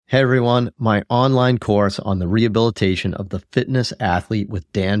Hey everyone, my online course on the rehabilitation of the fitness athlete with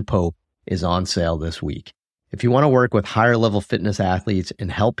Dan Pope is on sale this week. If you want to work with higher level fitness athletes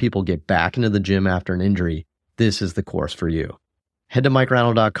and help people get back into the gym after an injury, this is the course for you. Head to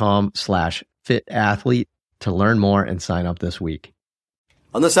MikeReinold.com/fitathlete to learn more and sign up this week.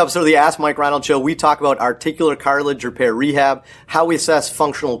 On this episode of the Ask Mike Reinold Show, we talk about articular cartilage repair rehab, how we assess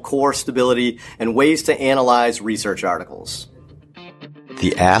functional core stability, and ways to analyze research articles.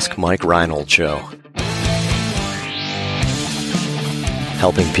 The Ask Mike Reinold Show.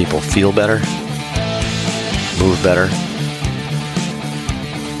 Helping people feel better, move better,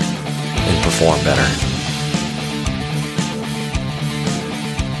 and perform better.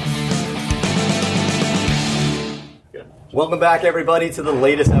 Welcome back, everybody, to the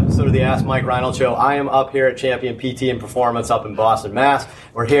latest episode of the Ask Mike Reinold Show. I am up here at Champion PT and Performance up in Boston, Mass.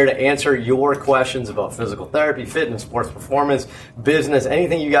 We're here to answer your questions about physical therapy, fitness, sports performance, business,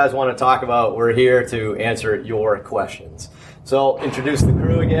 anything you guys want to talk about. We're here to answer your questions. So, introduce the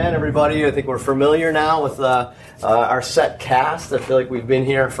crew again, everybody. I think we're familiar now with our set cast. I feel like we've been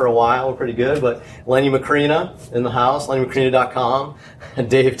here for a while. We're pretty good. But Lenny Macrina in the house, LennyMacrina.com.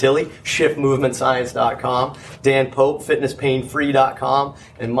 Dave Tilley, ShiftMovementScience.com. Dan Pope, FitnessPainFree.com.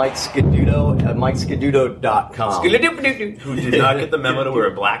 And Mike Scaduto at MikeScaduto.com. Who did not get the memo to wear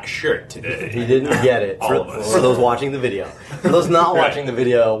a black shirt today. He didn't get it. All of us. For those watching the video. For those not watching the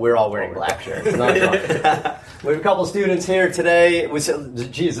video, we're all wearing black shirts. Not fun. We have a couple students here today. We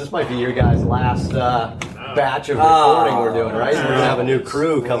said, geez, this might be your guys' last batch of recording we're doing, right? We're going to have a new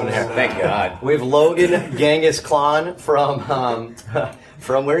crew coming here. Thank God. We have Logan Genghis Khan from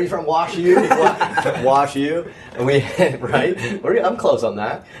where are you from? Wash U. And we, right? I'm close on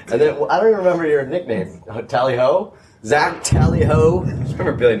that. And then, I don't even remember your nickname. Tally Ho? Zach Tally Ho. Just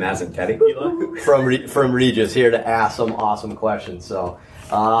remember Billy Madsen, Teddy? From Regis, here to ask some awesome questions. So,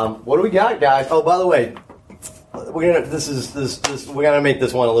 what do we got, guys? Oh, by the way, we're gonna make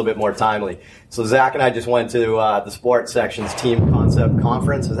this one a little bit more timely. So Zach and I just went to the sports section's Team Concept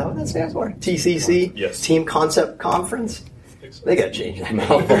Conference. Is that what that stands for? TCC? Yes. Team Concept Conference? They gotta change that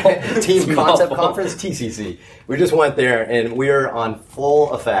mouthful. Team Concept Conference, TCC. We just went there and we're on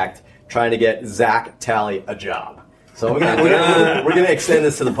full effect trying to get Zach Tally a job. So we're gonna extend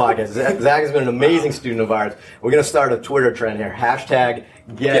this to the podcast. Zach has been an amazing student of ours. We're gonna start a Twitter trend here. Hashtag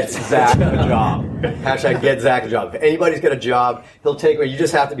get Zach a job. Hashtag get Zach a job. If anybody's got a job, he'll take it. You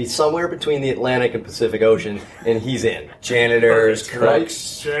just have to be somewhere between the Atlantic and Pacific Ocean, and he's in. Janitors,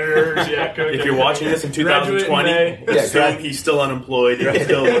 cooks. Janitors, yeah. If you're watching this in 2020, assume he's still unemployed. He's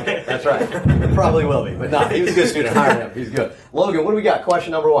still looking. That's right. He probably will be. But no, he was a good student. Hire him. He's good. Logan, what do we got?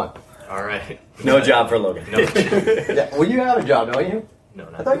 Question number 1. All right. No job for Logan. No. Yeah, well, you have a job, don't you? No,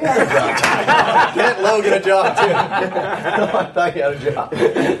 I thought you had a job. Get Logan a job, too. No, I thought you had a job.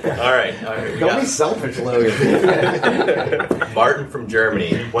 All right. Don't be selfish, Logan. Martin from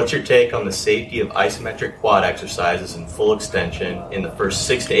Germany, what's your take on the safety of isometric quad exercises in full extension in the first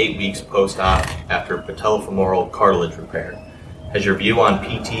 6 to 8 weeks post-op after patellofemoral cartilage repair? Has your view on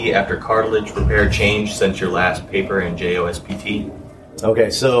PT after cartilage repair changed since your last paper in JOSPT?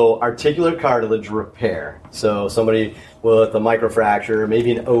 Okay, so articular cartilage repair. So somebody with a microfracture,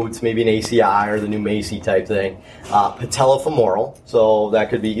 maybe an OATS, maybe an ACI, or the new Macy type thing. Patellofemoral, so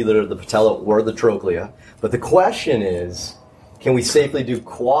that could be either the patella or the trochlea. But the question is, can we safely do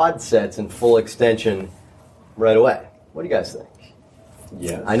quad sets in full extension right away? What do you guys think?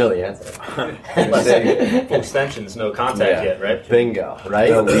 Yeah. I know the answer. Full extensions, no contact yet, right? Bingo, right?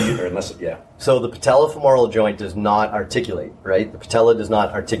 No, unless, yeah. So the patellofemoral joint does not articulate, right? The patella does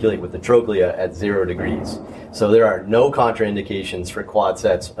not articulate with the trochlea at 0 degrees. So there are no contraindications for quad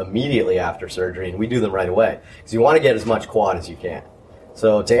sets immediately after surgery, and we do them right away. Because you want to get as much quad as you can.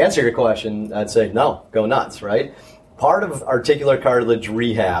 So to answer your question, I'd say no, go nuts, right? Part of articular cartilage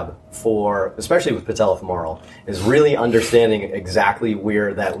rehab especially with patellofemoral, is really understanding exactly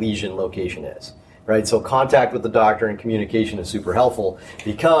where that lesion location is. Right, so contact with the doctor and communication is super helpful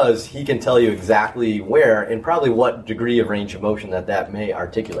because he can tell you exactly where and probably what degree of range of motion that may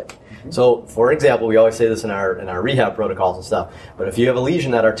articulate. Mm-hmm. So, for example, we always say this in our rehab protocols and stuff, but if you have a lesion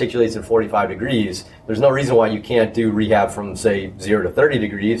that articulates at 45 degrees, there's no reason why you can't do rehab from, say, 0 to 30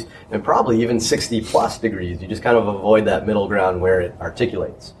 degrees and probably even 60 plus degrees. You just kind of avoid that middle ground where it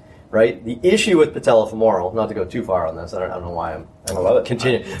articulates. Right? The issue with patellofemoral, not to go too far on this, I don't know why I'm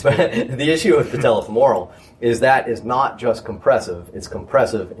continuing, but the issue with patellofemoral is that it's not just compressive, it's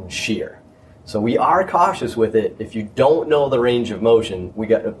compressive and shear. So we are cautious with it. If you don't know the range of motion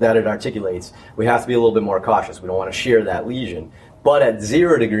that it articulates, we have to be a little bit more cautious. We don't want to shear that lesion. But at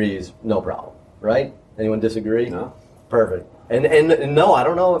 0 degrees, no problem, right? Anyone disagree? No. Perfect. And no, I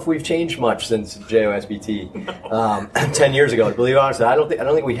don't know if we've changed much since JOSBT 10 years ago. To believe honestly, I don't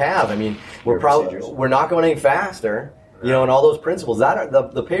think we have. I mean, we're not going any faster. You know, and all those principles.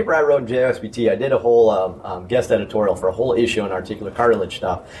 The paper I wrote in JOSBT, I did a whole guest editorial for a whole issue on articular cartilage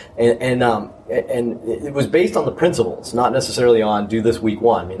stuff, and it was based on the principles, not necessarily on do this week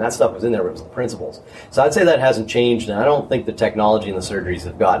 1. I mean, that stuff was in there, but it was the principles. So I'd say that hasn't changed, and I don't think the technology and the surgeries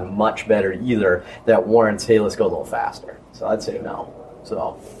have gotten much better either that warrants, hey, let's go a little faster. So I'd say no.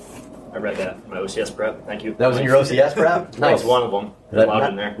 So I read that in my OCS prep. Thank you. That was in your OCS prep? Nice. That was one of them.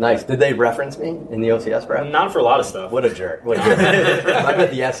 In there. Nice. Did they reference me in the OCS prep? Not for a lot of stuff. What a jerk. I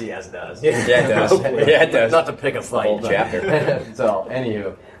bet the SES does. Yeah, it does. Yeah, it does. Not to pick a fight. Chapter. So,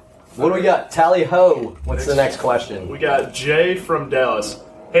 anywho. What do we got? Tally ho. What's the next question? We got Jay from Dallas.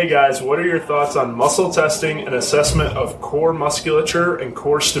 Hey guys, what are your thoughts on muscle testing and assessment of core musculature and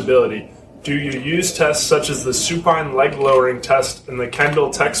core stability? Do you use tests such as the supine leg lowering test in the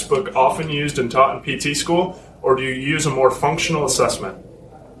Kendall textbook often used and taught in PT school, or do you use a more functional assessment?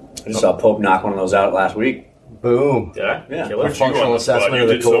 I just saw Pope knock one of those out last week. Boom. Did I? Yeah. Killer. Functional assessment of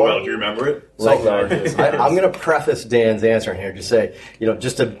the You did so core. well. Do you remember it? I'm going to preface Dan's answer here. Just say,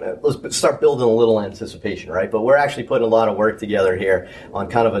 just to let's start building a little anticipation, right? But we're actually putting a lot of work together here on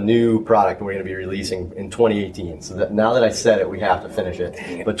kind of a new product we're going to be releasing in 2018. So that now that I said it, we have to finish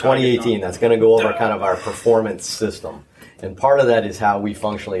it. But 2018, that's going to go over kind of our performance system. And part of that is how we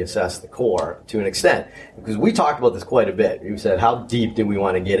functionally assess the core to an extent. Because we talked about this quite a bit. We said, how deep do we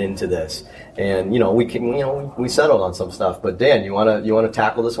want to get into this? And, we settled on some stuff. But Dan, you want to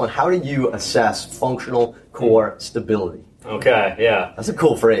tackle this one? How do you assess functional core stability? Okay, yeah. That's a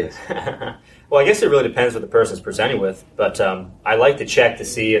cool phrase. Well, I guess it really depends what the person's presenting with. But I like to check to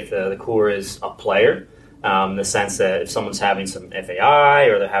see if the core is a player. In the sense that if someone's having some FAI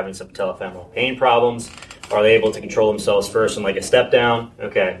or they're having some patellofemoral pain problems, are they able to control themselves first in like a step down?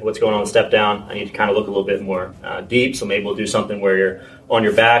 Okay, what's going on with step down? I need to kind of look a little bit more deep, so maybe we'll do something where you're on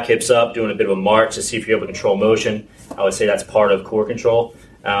your back, hips up, doing a bit of a march to see if you're able to control motion. I would say that's part of core control.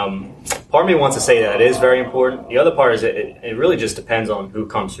 Part of me wants to say that it is very important. The other part is it really just depends on who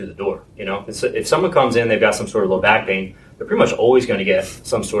comes through the door. If someone comes in, they've got some sort of low back pain, they're pretty much always going to get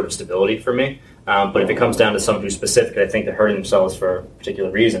some sort of stability from me. But if it comes down to someone who's specific, I think they're hurting themselves for a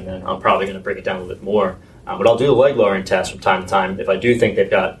particular reason, then I'm probably going to break it down a little bit more. But I'll do the leg lowering test from time to time if I do think they've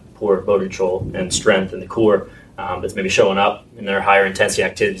got poor motor control and strength in the core that's maybe showing up in their higher intensity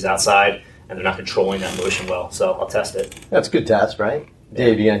activities outside, and they're not controlling that motion well. So I'll test it. That's a good test, right?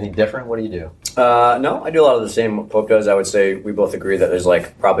 Dave, do you anything different? What do you do? No, I do a lot of the same what Pope does. I would say we both agree that there's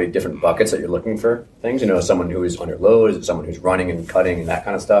probably different buckets that you're looking for things. Someone who is under load, is it someone who's running and cutting and that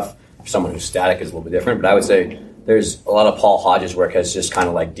kind of stuff? Someone who's static is a little bit different. But I would say there's a lot of Paul Hodges' work has just kind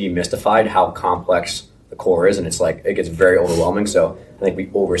of demystified how complex the core is, and it gets very overwhelming. So I think we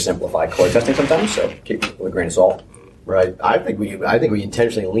oversimplify core testing sometimes. So keep it with a grain of salt. Right. I think we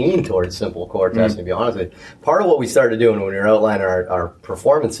intentionally lean towards simple core testing, to be honest with you. Part of what we started doing when we were outlining our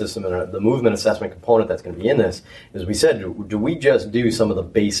performance system and the movement assessment component that's going to be in this is we said, do we just do some of the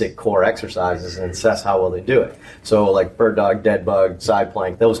basic core exercises and assess how well they do it? So like bird dog, dead bug, side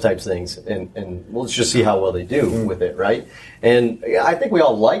plank, those types of things, and let's just see how well they do with it, right? And I think we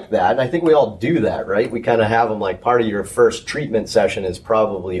all like that, and I think we all do that, right? We kind of have them part of your first treatment session is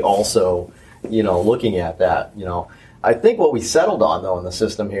probably also, looking at that, I think what we settled on, though, in the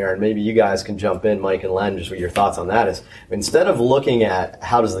system here, and maybe you guys can jump in, Mike and Len, just with your thoughts on that, is instead of looking at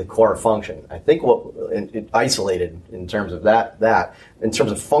how does the core function, I think it isolated in terms of that, in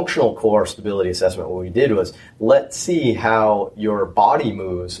terms of functional core stability assessment, what we did was let's see how your body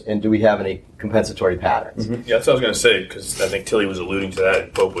moves and do we have any compensatory patterns. Mm-hmm. Yeah, that's what I was going to say, because I think Tilly was alluding to that,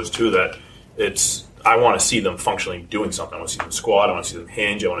 and Pope was too, that I want to see them functionally doing something. I want to see them squat, I want to see them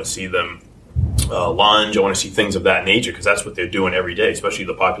hinge, I want to see them lunge. I want to see things of that nature because that's what they're doing every day, especially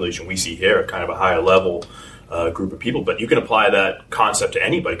the population we see here, kind of a higher level group of people. But you can apply that concept to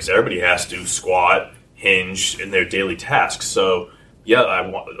anybody because everybody has to squat, hinge in their daily tasks. So, yeah,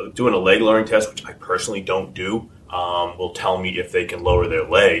 doing a leg lowering test, which I personally don't do, will tell me if they can lower their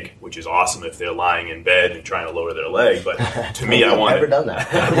leg, which is awesome if they're lying in bed and trying to lower their leg. But to me, I want never done that.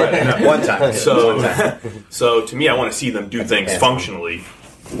 Right, One time. So to me, I want to see them do things functionally.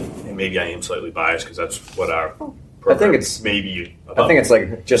 And maybe I am slightly biased because that's what our program I think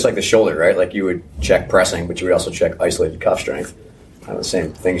it's just like the shoulder, right? You would check pressing, but you would also check isolated cuff strength. Kind of the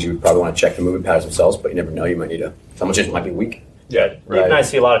same things. You would probably want to check the movement patterns themselves, but you never know. You might need someone just might be weak. Yeah, right. Even I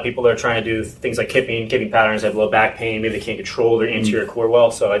see a lot of people that are trying to do things like kipping patterns, have low back pain, maybe they can't control their anterior core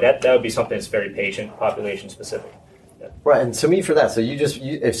well. So that would be something that's very patient, population specific. Yeah. Right, and to me for that, so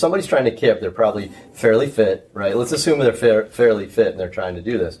if somebody's trying to kip, they're probably fairly fit, right? Let's assume they're fairly fit and they're trying to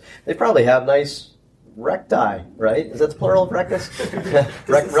do this. They probably have nice recti, right? Is that the plural of rectus?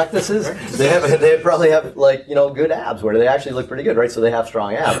 Rectuses? They probably have good abs where they actually look pretty good, right? So they have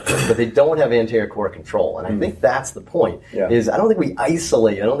strong abs, but they don't have anterior core control. And I think that's the point. Yeah. Is I don't think we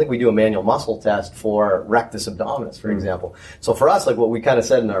isolate. I don't think we do a manual muscle test for rectus abdominis, for example. So for us, like what we kind of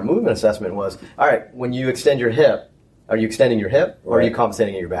said in our movement assessment was, all right, when you extend your hip, are you extending your hip or are you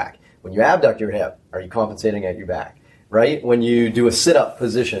compensating at your back? When you abduct your hip, are you compensating at your back? Right? When you do a sit-up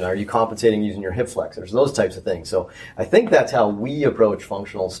position, are you compensating using your hip flexors? Those types of things. So I think that's how we approach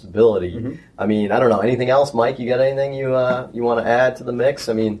functional stability. Mm-hmm. I mean, I don't know. Anything else, Mike? You got anything you want to add to the mix?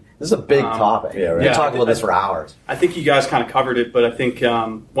 I mean, this is a big topic. Yeah, right? We can talk about this for hours. I think you guys kind of covered it, but I think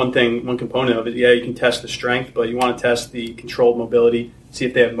one component of it, you can test the strength, but you want to test the controlled mobility, see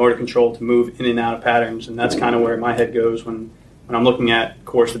if they have motor control to move in and out of patterns, and that's kind of where my head goes when I'm looking at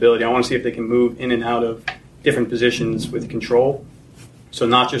core stability. I want to see if they can move in and out of different positions with control. So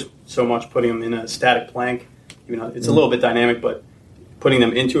not just so much putting them in a static plank, it's a little bit dynamic, but putting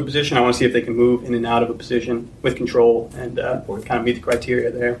them into a position, I want to see if they can move in and out of a position with control and kind of meet the criteria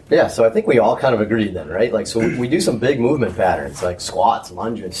there. Yeah, so I think we all kind of agreed then, right? Like, so we do some big movement patterns like squats,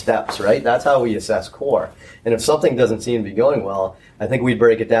 lunges, steps, right? That's how we assess core. And if something doesn't seem to be going well, I think we'd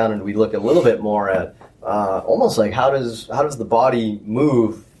break it down and we'd look a little bit more at almost like how does the body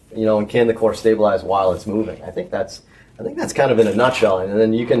move, and can the core stabilize while it's moving? I think that's kind of in a nutshell, and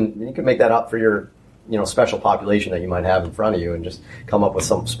then you can make that up for your special population that you might have in front of you, and just come up with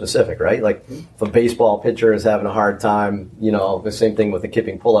something specific, right? Like if a baseball pitcher is having a hard time, the same thing with the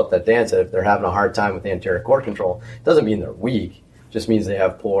kipping pull-up that Dan said. If they're having a hard time with anterior core control, it doesn't mean they're weak. It just means they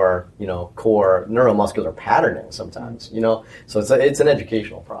have poor, core neuromuscular patterning sometimes. So it's an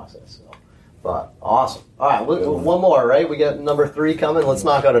educational process. So. But awesome. All right, one more, right? We got number 3 coming. Let's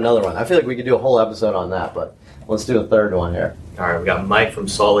knock out another one. I feel like we could do a whole episode on that, but let's do a third one here. All right, we got Mike from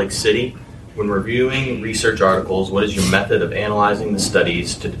Salt Lake City. When reviewing research articles, what is your method of analyzing the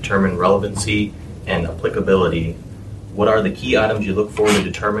studies to determine relevancy and applicability? What are the key items you look for to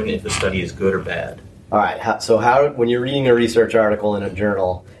determine if a study is good or bad? All right, so when you're reading a research article in a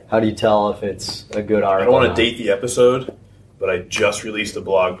journal, how do you tell if it's a good article? I don't want to date the episode, but I just released a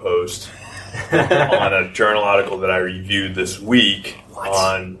blog post on a journal article that I reviewed this week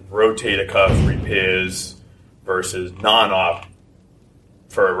on rotator cuff repairs versus non-op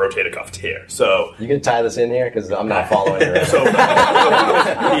for a rotator cuff tear. So you can tie this in here because I'm not following it. So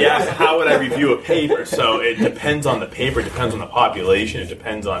he asked, how would I review a paper? So it depends on the paper, it depends on the population, it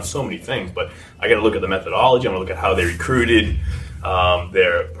depends on so many things. But I got to look at the methodology. I'm going to look at how they recruited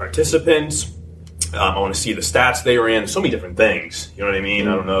their participants. I want to see the stats they ran. So many different things. You know what I mean?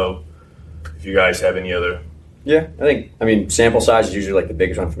 I don't know if you guys have any other. Yeah, I mean, sample size is usually like the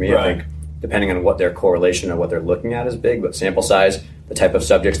biggest one for me. Right. I think depending on what their correlation or what they're looking at is big, but sample size, the type of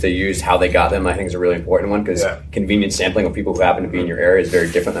subjects they used, how they got them, I think is a really important one because convenient sampling of people who happen to be in your area is very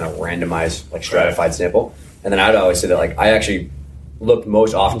different than a randomized, stratified sample. And then I'd always say that I actually looked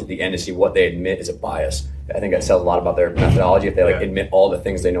most often to the end to see what they admit is a bias. I think that says a lot about their methodology if they admit all the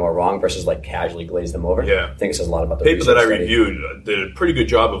things they know are wrong versus casually glaze them over. Yeah. I think it says a lot about the paper that I reviewed did a pretty good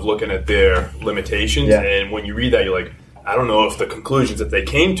job of looking at their limitations. Yeah. And when you read that, you're like, I don't know if the conclusions that they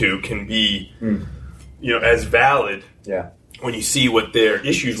came to can be, as valid. Yeah. When you see what their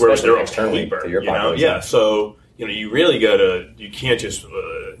issues were with their own paper, So you really you can't just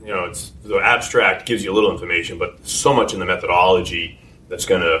it's the abstract gives you a little information, but so much in the methodology that's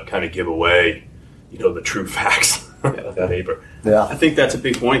going to kind of give away the true facts of the paper. Yeah, I think that's a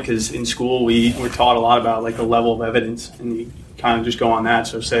big point because in school we're taught a lot about the level of evidence, and you kind of just go on that.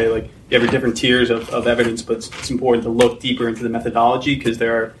 So say you have different tiers of evidence, but it's important to look deeper into the methodology because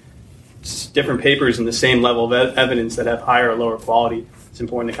there are different papers in the same level of evidence that have higher or lower quality. It's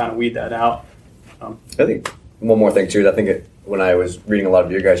important to kind of weed that out. I think one more thing too. I think when I was reading a lot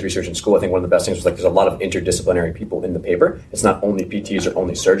of your guys' research in school, I think one of the best things was there's a lot of interdisciplinary people in the paper. It's not only PTs or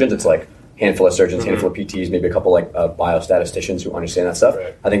only surgeons. It's handful of surgeons, handful of PTs, maybe a couple biostatisticians who understand that stuff.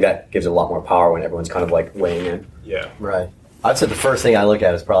 Right. I think that gives it a lot more power when everyone's kind of weighing in. Yeah, right. I'd say the first thing I look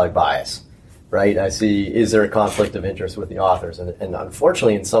at is probably bias. Right, I see, is there a conflict of interest with the authors? And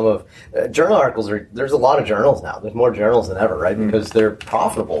unfortunately, in some of journal articles, there's a lot of journals now. There's more journals than ever, right? Because they're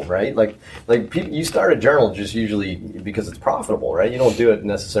profitable, right? Like people, you start a journal just usually because it's profitable, right? You don't do it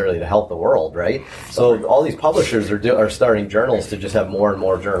necessarily to help the world, right? So all these publishers are starting journals to just have more and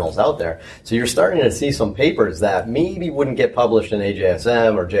more journals out there. So you're starting to see some papers that maybe wouldn't get published in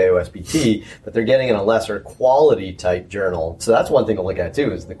AJSM or JOSPT, but they're getting in a lesser quality type journal. So that's one thing to look at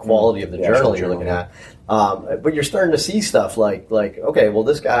too, is the quality of the journal you're looking at. But you're starting to see stuff like, okay, well,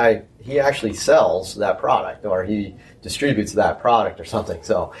 this guy, he actually sells that product, or he distributes that product or something.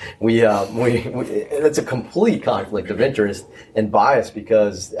 So it's a complete conflict of interest and bias,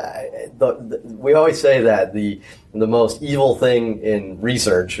 because we always say that the most evil thing in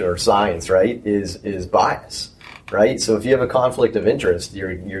research or science, right, is bias. Right, so if you have a conflict of interest,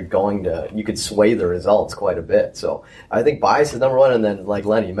 you could sway the results quite a bit. So I think bias is number one, and then, like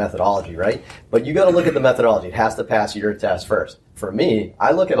Lenny, methodology, right? But you got to look at the methodology. It has to pass your test first. For me,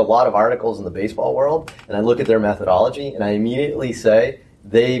 I look at a lot of articles in the baseball world, and I look at their methodology, and I immediately say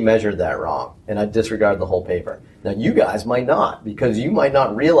they measured that wrong, and I disregard the whole paper. Now, you guys might not, because you might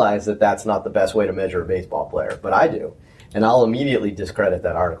not realize that that's not the best way to measure a baseball player, but I do. And I'll immediately discredit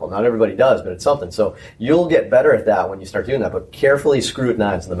that article. Not everybody does, but it's something. So you'll get better at that when you start doing that, but carefully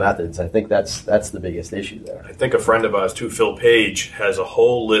scrutinize the methods. I think that's the biggest issue there. I think a friend of ours, too, Phil Page, has a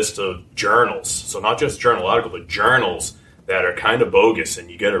whole list of journals. So not just journal article, but journals that are kind of bogus,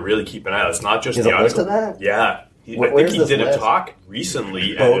 and you got to really keep an eye out. It's not just the article. List of that? Yeah. I think he did a talk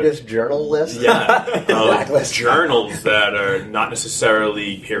recently. Bogus journal list? Yeah. Journals that are not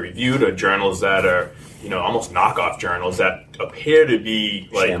necessarily peer-reviewed, or journals that are, almost knockoff journals that appear to be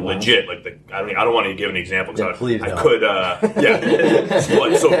legit. I don't want to give an example, because I could.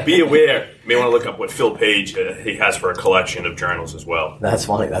 So be aware. You may want to look up what Phil Page he has for a collection of journals as well. That's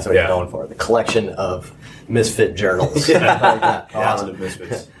funny. That's what you're going for. The collection of misfit journals. I like that. Awesome.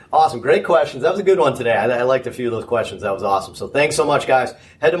 Misfits. Awesome. Great questions. That was a good one today. I liked a few of those questions. That was awesome. So thanks so much, guys.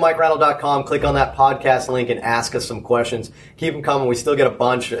 Head to MikeReinold.com, click on that podcast link, and ask us some questions. Keep them coming. We still get a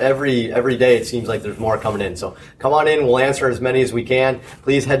bunch. Every day it seems like there's more coming in. So come on in. We'll answer as many as we can.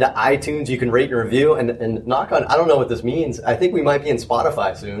 Please head to iTunes. You can rate and review. And knock on, I don't know what this means. I think we might be in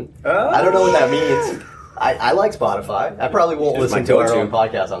Spotify soon. I don't know what that means. I like Spotify. I probably won't listen to our own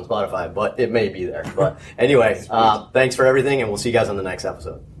podcast on Spotify, but it may be there. But anyway, thanks for everything, and we'll see you guys on the next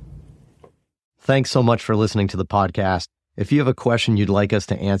episode. Thanks so much for listening to the podcast. If you have a question you'd like us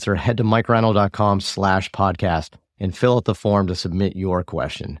to answer, head to MikeReinold.com/podcast and fill out the form to submit your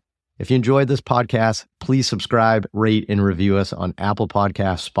question. If you enjoyed this podcast, please subscribe, rate, and review us on Apple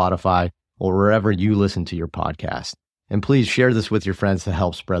Podcasts, Spotify, or wherever you listen to your podcast. And please share this with your friends to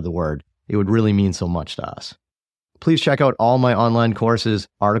help spread the word. It would really mean so much to us. Please check out all my online courses,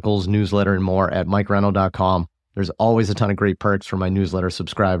 articles, newsletter, and more at MikeReinold.com. There's always a ton of great perks for my newsletter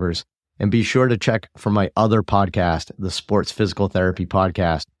subscribers. And be sure to check for my other podcast, the Sports Physical Therapy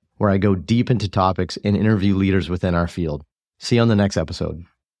Podcast, where I go deep into topics and interview leaders within our field. See you on the next episode.